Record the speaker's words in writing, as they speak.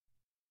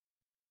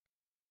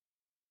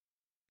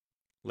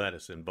Let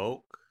us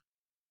invoke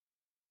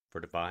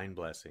for divine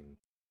blessing.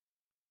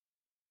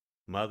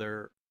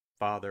 Mother,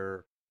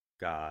 Father,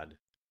 God,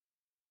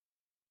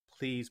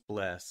 please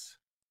bless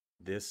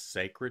this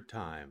sacred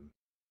time.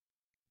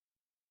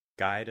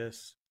 Guide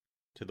us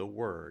to the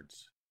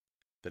words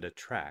that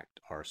attract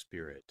our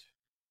spirit.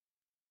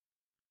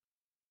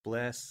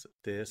 Bless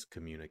this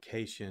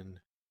communication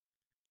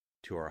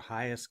to our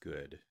highest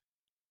good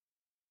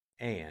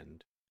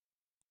and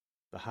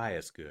the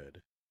highest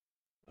good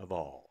of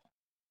all.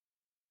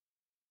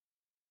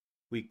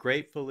 We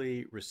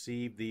gratefully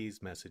receive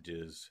these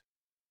messages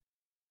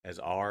as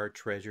our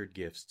treasured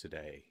gifts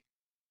today.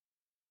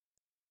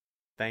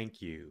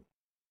 Thank you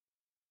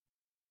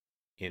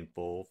in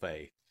full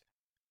faith.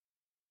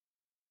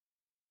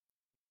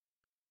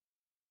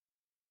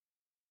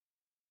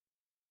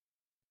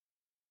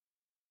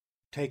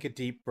 Take a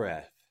deep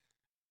breath.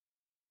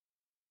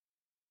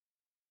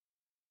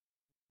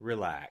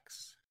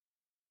 Relax.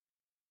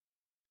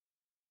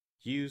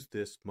 Use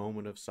this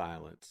moment of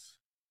silence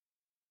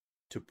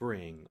to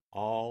bring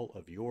all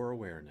of your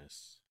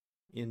awareness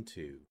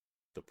into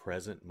the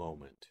present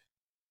moment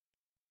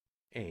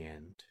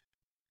and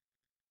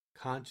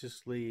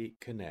consciously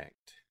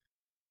connect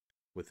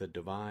with the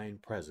divine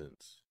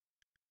presence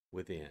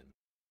within.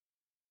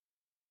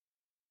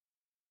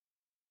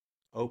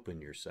 Open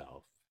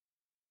yourself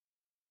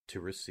to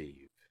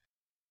receive.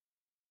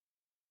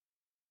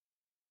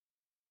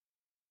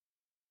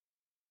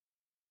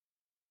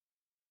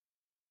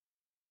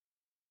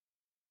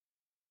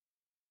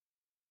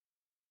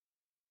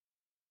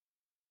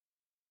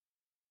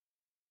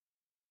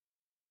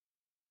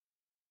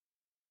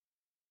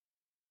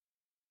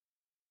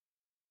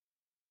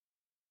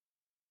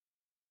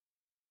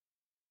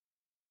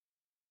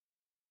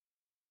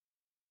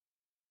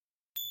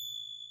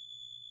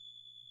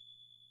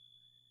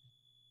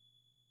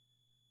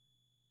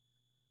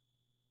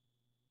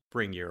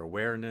 Bring your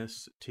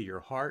awareness to your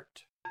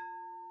heart.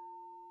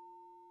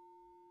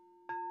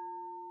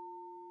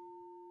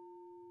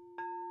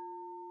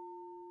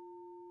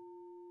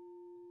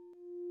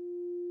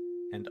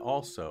 And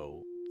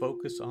also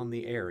focus on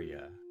the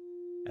area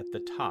at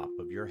the top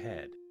of your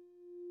head.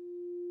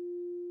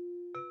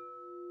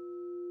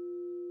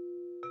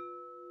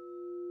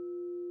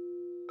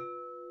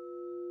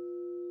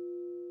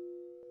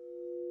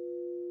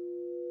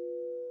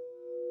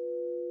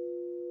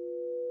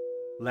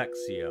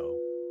 Lectio.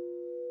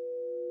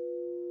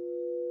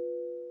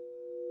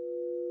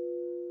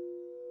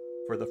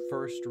 For the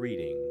first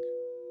reading,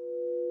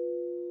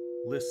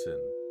 listen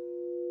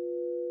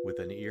with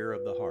an ear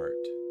of the heart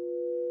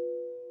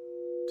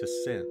to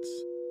sense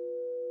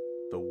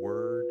the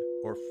word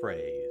or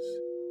phrase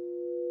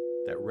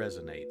that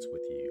resonates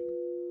with you.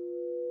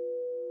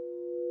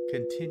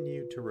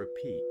 Continue to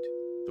repeat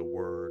the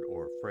word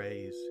or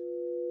phrase.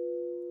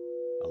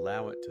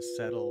 Allow it to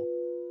settle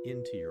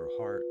into your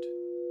heart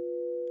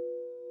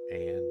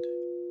and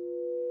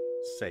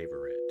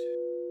savor it.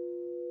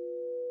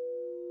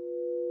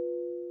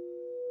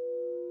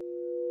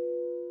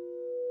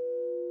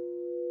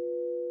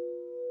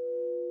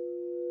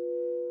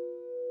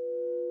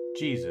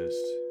 Jesus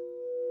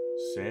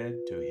said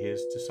to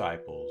his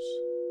disciples,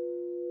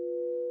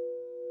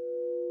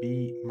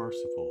 "Be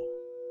merciful,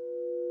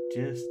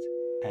 just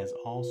as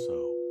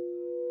also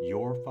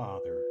your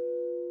Father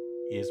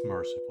is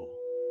merciful.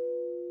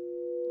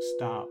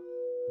 Stop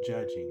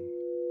judging,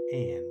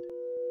 and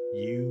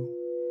you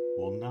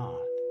will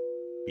not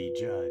be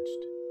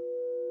judged.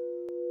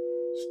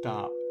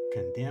 Stop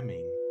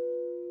condemning,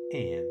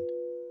 and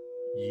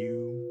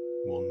you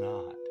will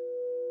not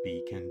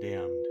be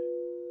condemned.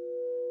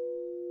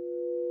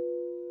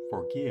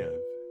 Forgive,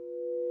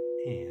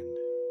 and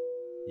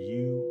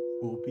you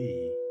will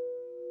be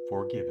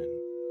forgiven.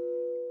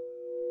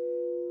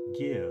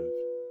 Give,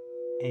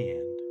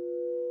 and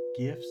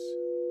gifts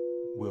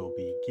will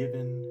be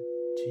given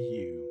to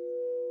you.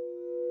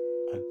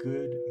 A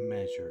good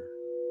measure,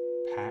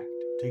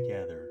 packed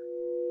together,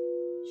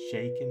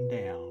 shaken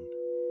down,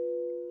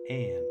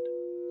 and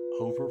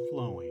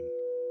overflowing,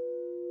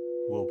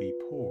 will be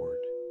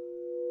poured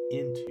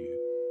into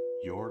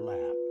your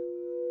lap.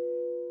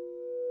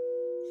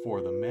 For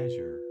the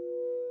measure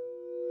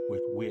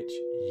with which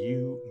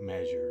you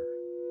measure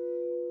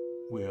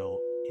will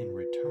in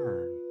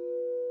return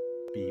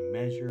be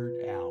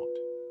measured out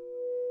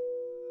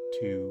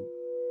to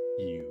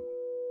you."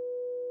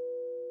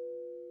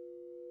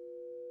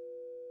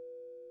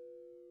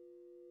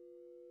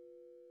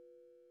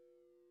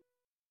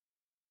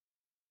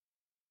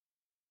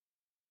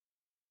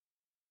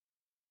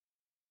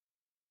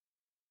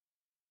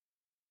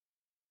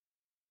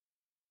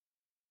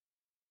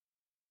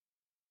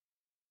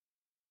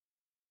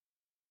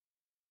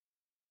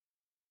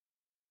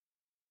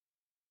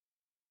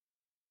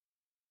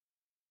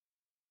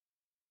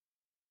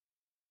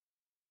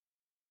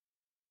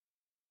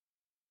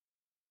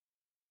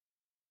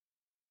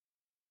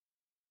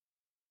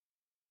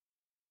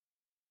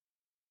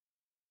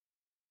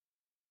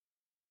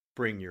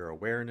 Bring your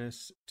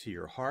awareness to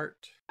your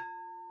heart.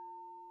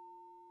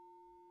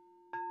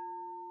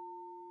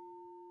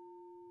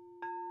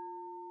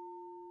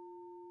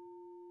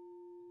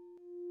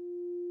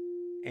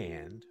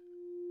 And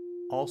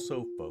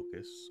also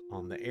focus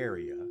on the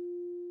area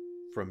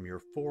from your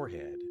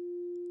forehead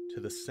to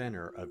the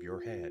center of your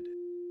head.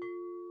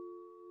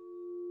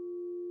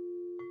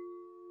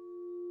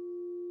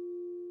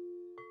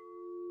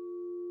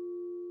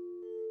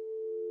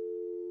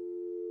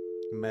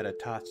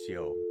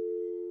 Meditatio.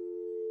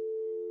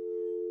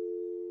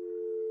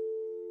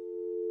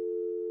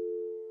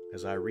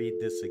 As I read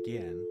this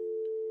again,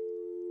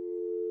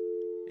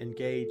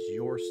 engage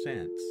your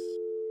sense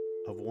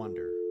of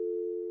wonder.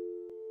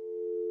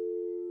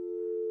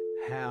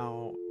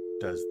 How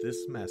does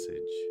this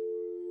message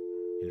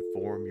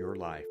inform your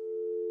life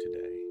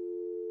today?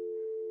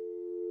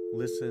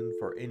 Listen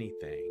for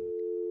anything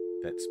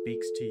that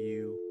speaks to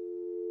you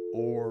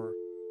or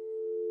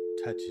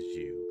touches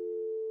you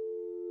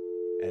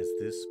as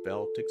this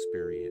felt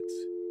experience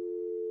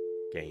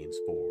gains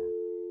form.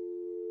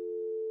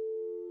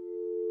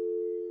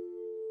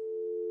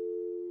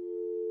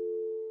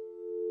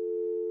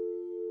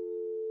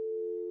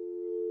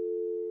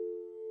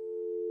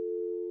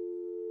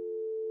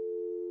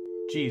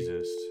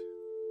 Jesus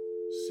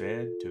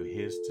said to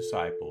his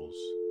disciples,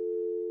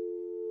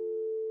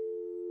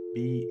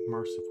 "Be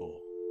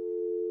merciful,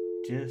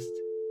 just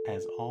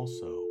as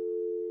also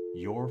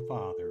your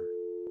Father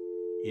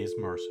is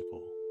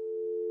merciful.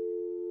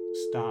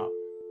 Stop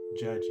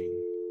judging,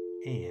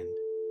 and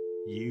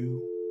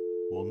you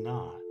will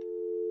not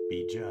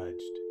be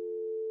judged.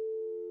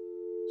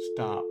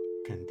 Stop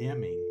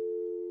condemning,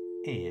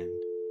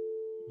 and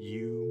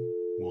you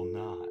will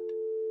not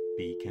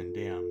be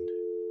condemned.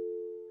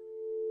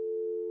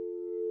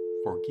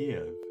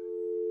 Forgive,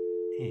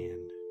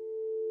 and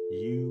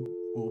you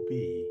will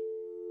be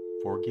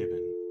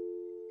forgiven.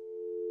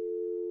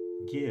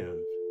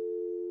 Give,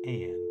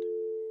 and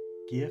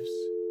gifts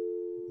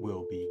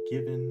will be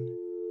given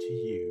to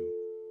you.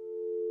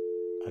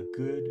 A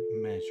good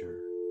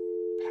measure,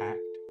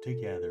 packed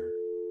together,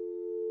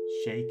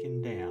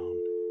 shaken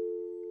down,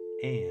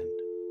 and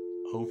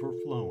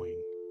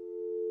overflowing,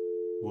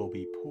 will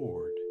be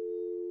poured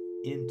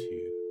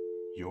into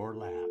your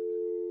lap.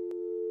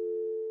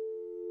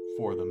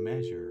 For the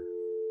measure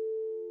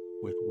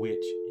with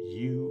which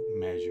you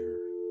measure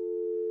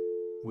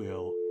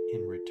will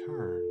in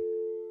return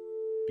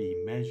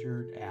be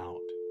measured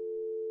out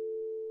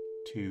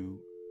to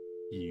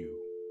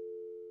you."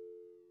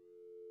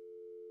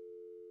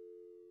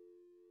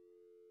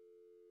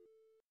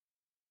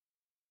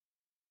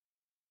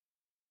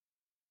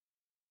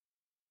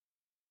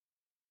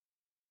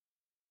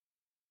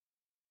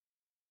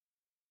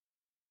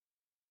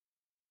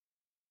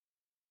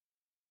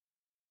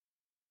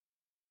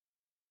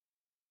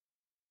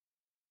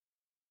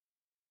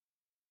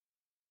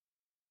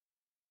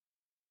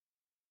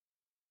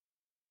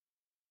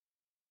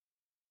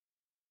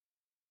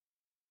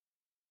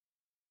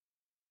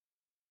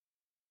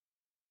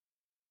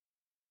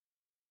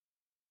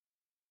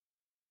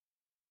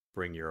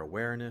 Bring your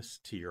awareness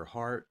to your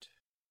heart.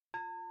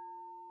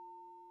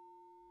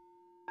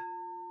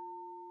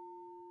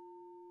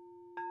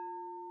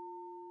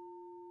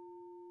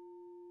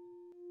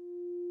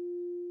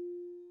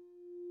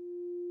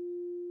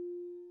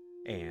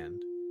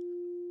 And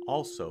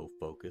also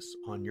focus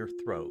on your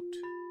throat.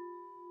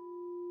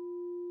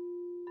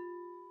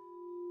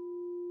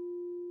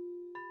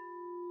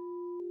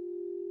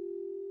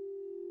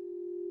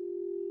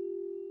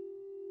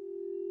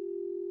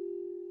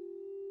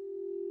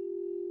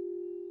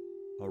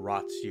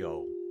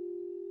 Oratio.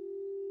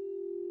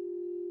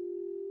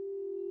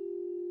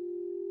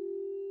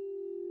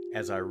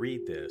 As I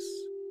read this,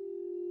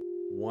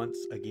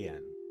 once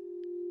again,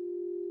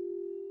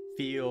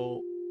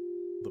 feel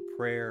the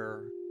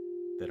prayer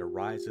that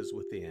arises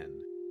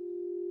within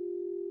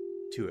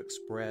to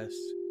express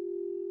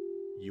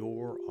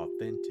your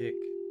authentic,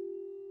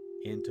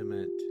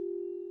 intimate,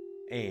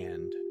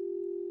 and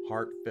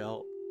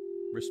heartfelt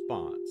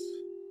response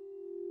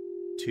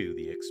to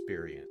the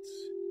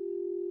experience.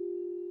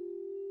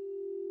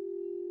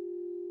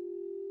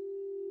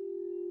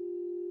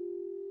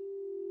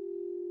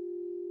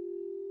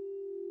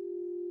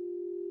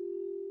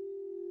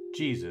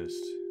 Jesus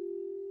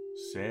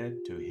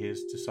said to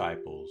his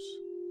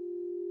disciples,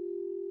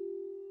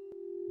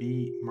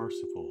 "Be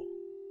merciful,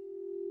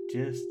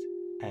 just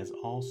as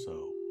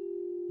also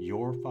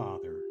your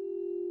Father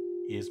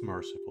is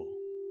merciful.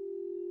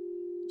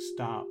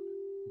 Stop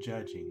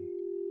judging,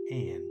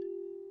 and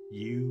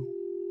you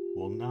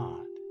will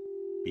not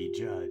be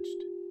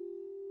judged.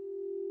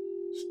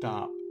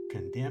 Stop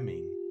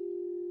condemning,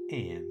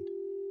 and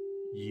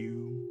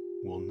you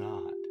will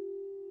not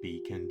be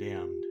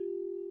condemned.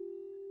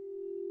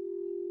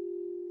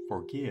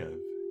 Forgive,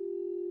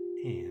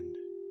 and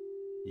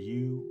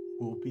you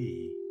will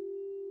be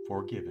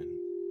forgiven.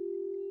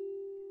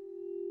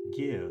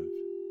 Give,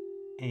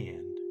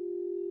 and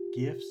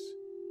gifts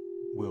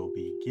will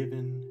be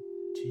given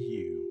to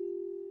you.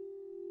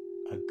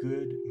 A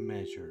good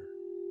measure,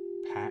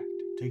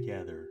 packed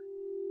together,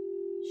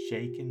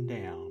 shaken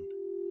down,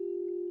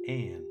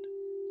 and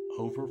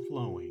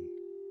overflowing,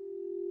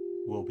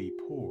 will be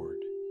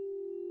poured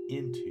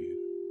into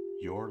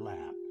your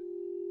lap."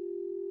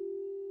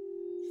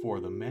 For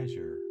the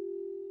measure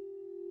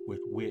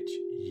with which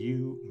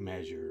you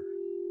measure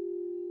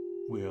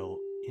will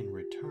in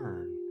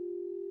return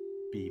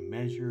be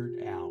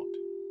measured out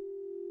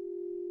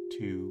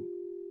to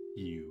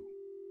you.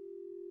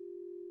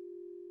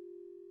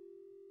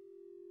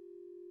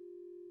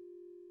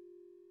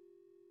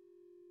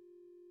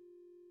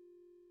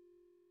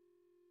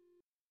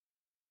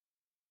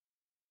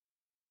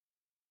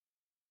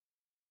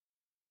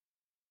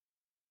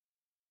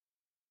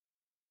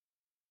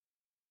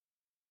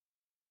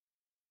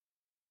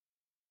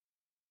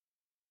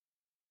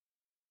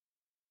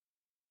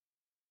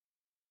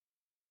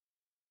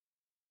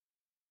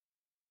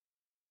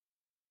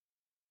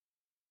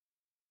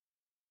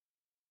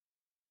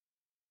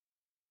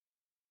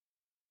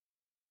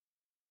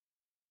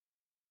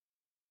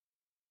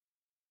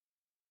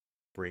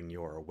 Bring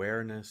your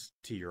awareness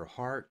to your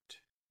heart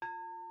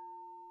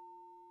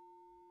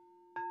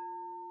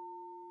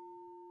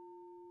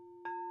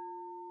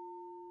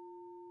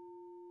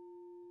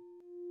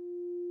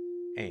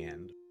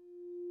and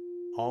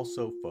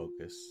also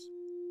focus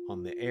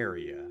on the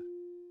area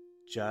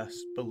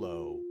just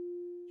below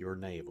your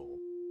navel.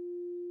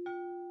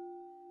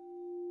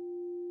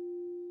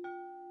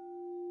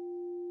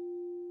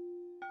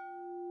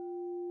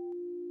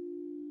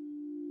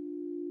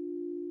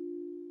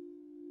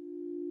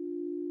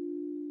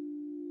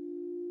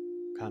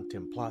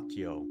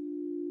 Contemplatio.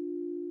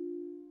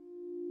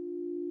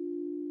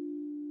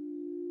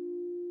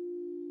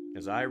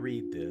 As I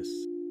read this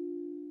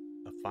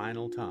a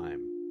final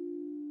time,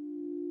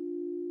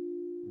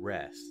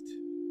 rest.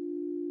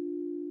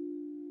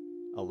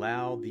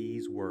 Allow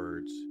these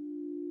words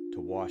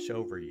to wash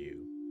over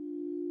you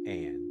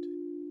and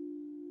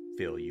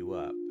fill you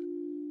up.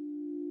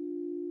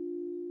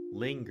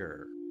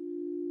 Linger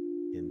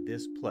in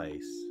this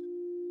place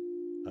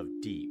of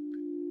deep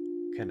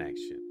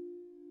connection.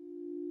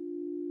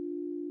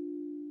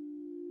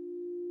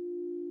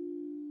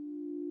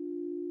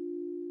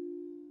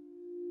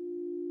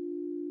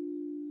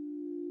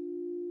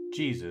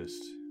 Jesus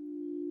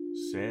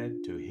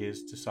said to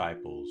his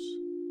disciples,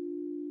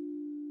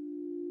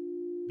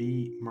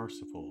 "Be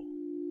merciful,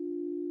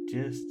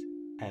 just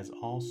as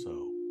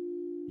also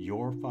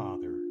your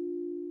Father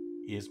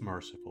is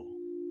merciful.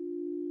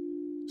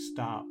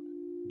 Stop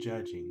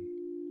judging,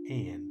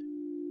 and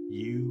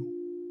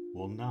you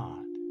will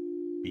not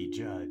be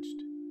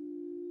judged.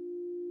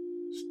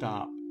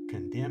 Stop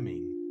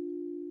condemning,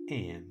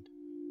 and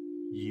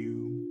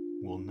you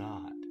will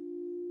not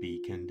be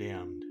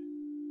condemned.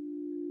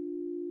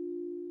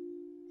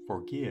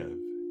 Forgive,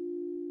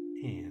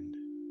 and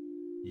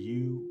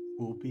you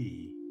will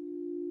be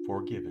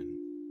forgiven.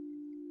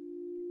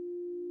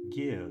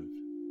 Give,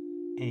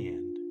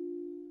 and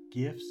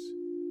gifts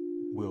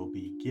will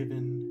be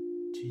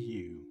given to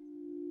you.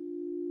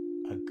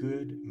 A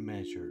good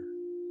measure,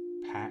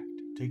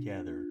 packed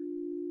together,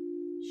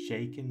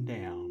 shaken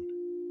down,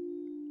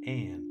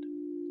 and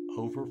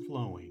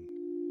overflowing,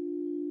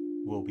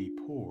 will be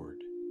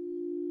poured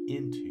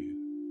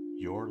into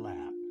your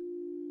lap.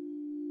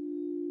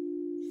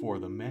 For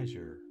the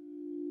measure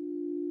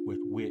with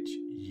which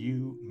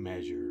you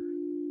measure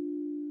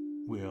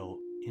will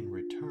in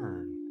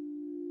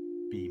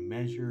return be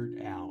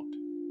measured out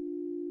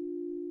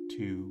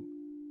to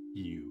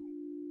you."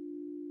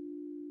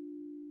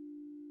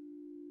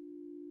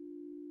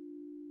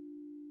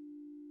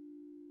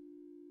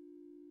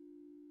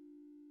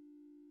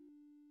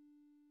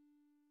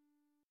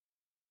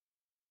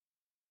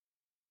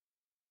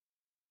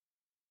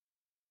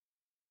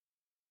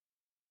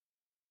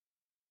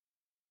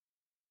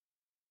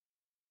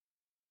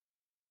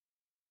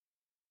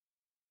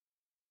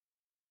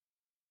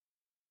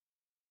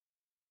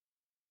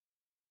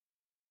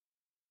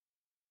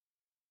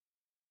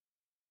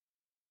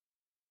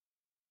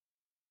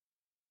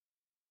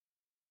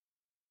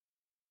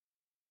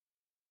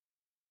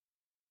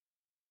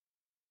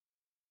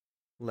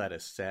 Let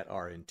us set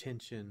our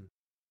intention.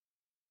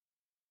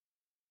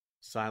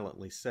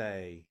 Silently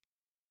say,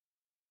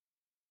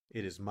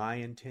 "It is my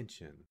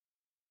intention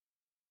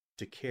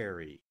to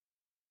carry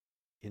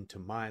into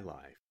my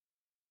life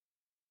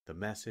the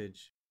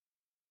message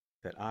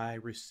that I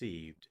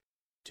received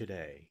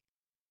today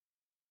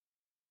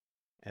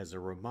as a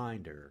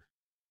reminder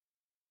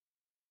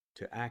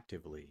to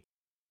actively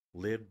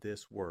live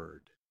this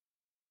word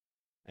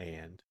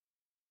and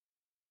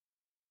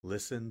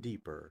listen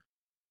deeper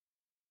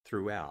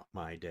throughout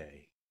my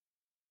day."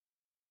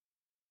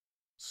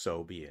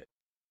 So be it.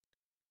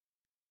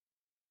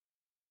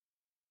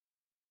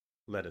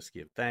 Let us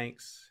give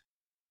thanks.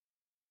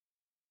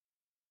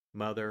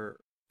 Mother,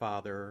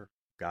 Father,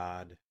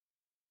 God,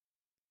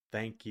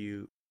 thank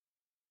you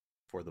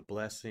for the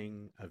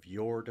blessing of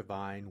your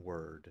divine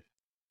word.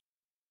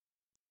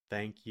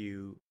 Thank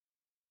you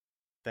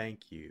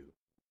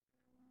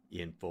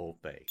in full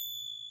faith.